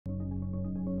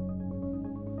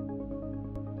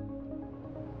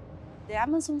The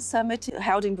Amazon Summit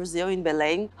held in Brazil, in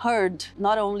Belém, heard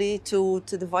not only to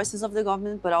the voices of the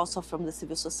government, but also from the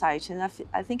civil society. And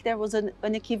I think there was an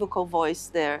unequivocal voice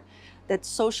there, that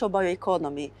social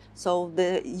bioeconomy, so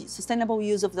the sustainable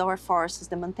use of our forests,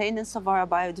 the maintenance of our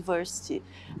biodiversity,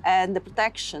 and the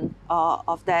protection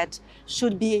of that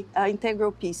should be an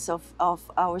integral piece of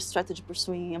our strategy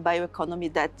pursuing a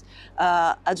bioeconomy that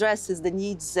addresses the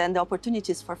needs and the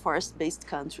opportunities for forest-based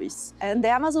countries. And the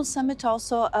Amazon Summit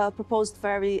also proposed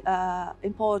very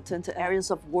important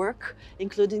areas of work,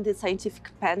 including the scientific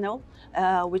panel,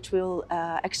 which will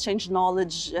exchange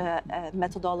knowledge,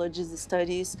 methodologies,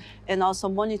 studies, and also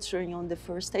monitoring on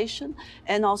deforestation,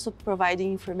 and also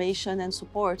providing information and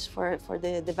support for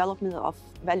the development of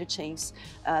value chains,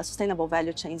 sustainable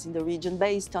value chains in the region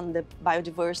based on the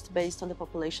biodiversity, based on the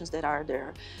populations that are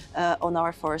there on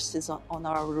our forests, on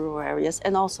our rural areas,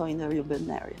 and also in the urban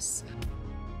areas.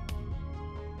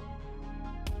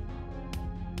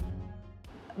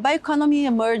 Bioeconomy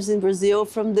emerged in Brazil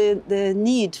from the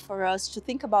need for us to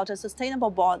think about a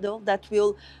sustainable model that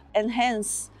will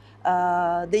enhance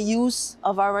the use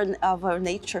of our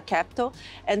nature capital,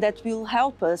 and that will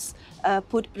help us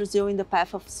put Brazil in the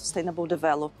path of sustainable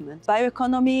development.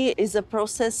 Bioeconomy is a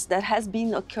process that has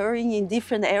been occurring in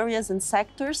different areas and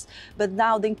sectors, but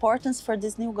now the importance for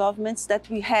these new governments that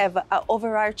we have an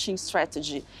overarching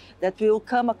strategy that will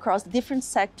come across different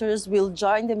sectors, will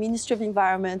join the Ministry of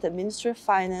Environment, the Ministry of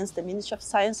Finance, the Ministry of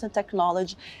Science and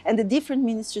Technology, and the different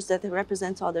ministries that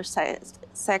represent other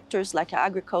sectors like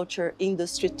agriculture,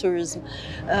 industry, tourism,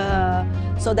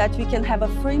 so that we can have a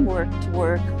framework to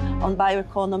work on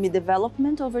bioeconomy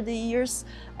development over the years,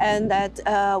 and that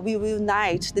we will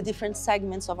unite the different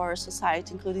segments of our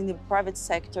society, including the private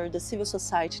sector, the civil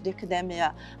society, the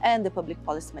academia, and the public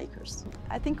policymakers.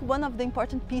 I think one of the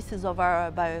important pieces of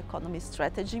our bioeconomy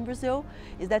strategy in Brazil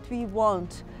is that we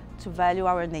want to value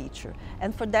our nature.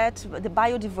 And for that, the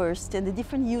biodiversity and the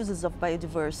different uses of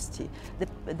biodiversity,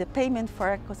 the payment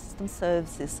for ecosystem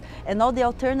services, and all the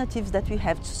alternatives that we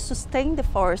have to sustain the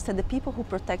forest and the people who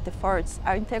protect the forests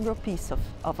are an integral piece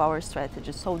of our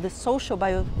strategy. So the social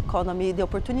bioeconomy, the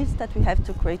opportunities that we have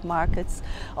to create markets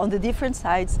on the different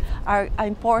sides are an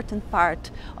important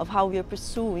part of how we are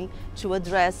pursuing to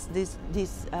address these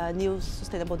new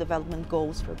sustainable development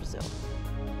goals for Brazil.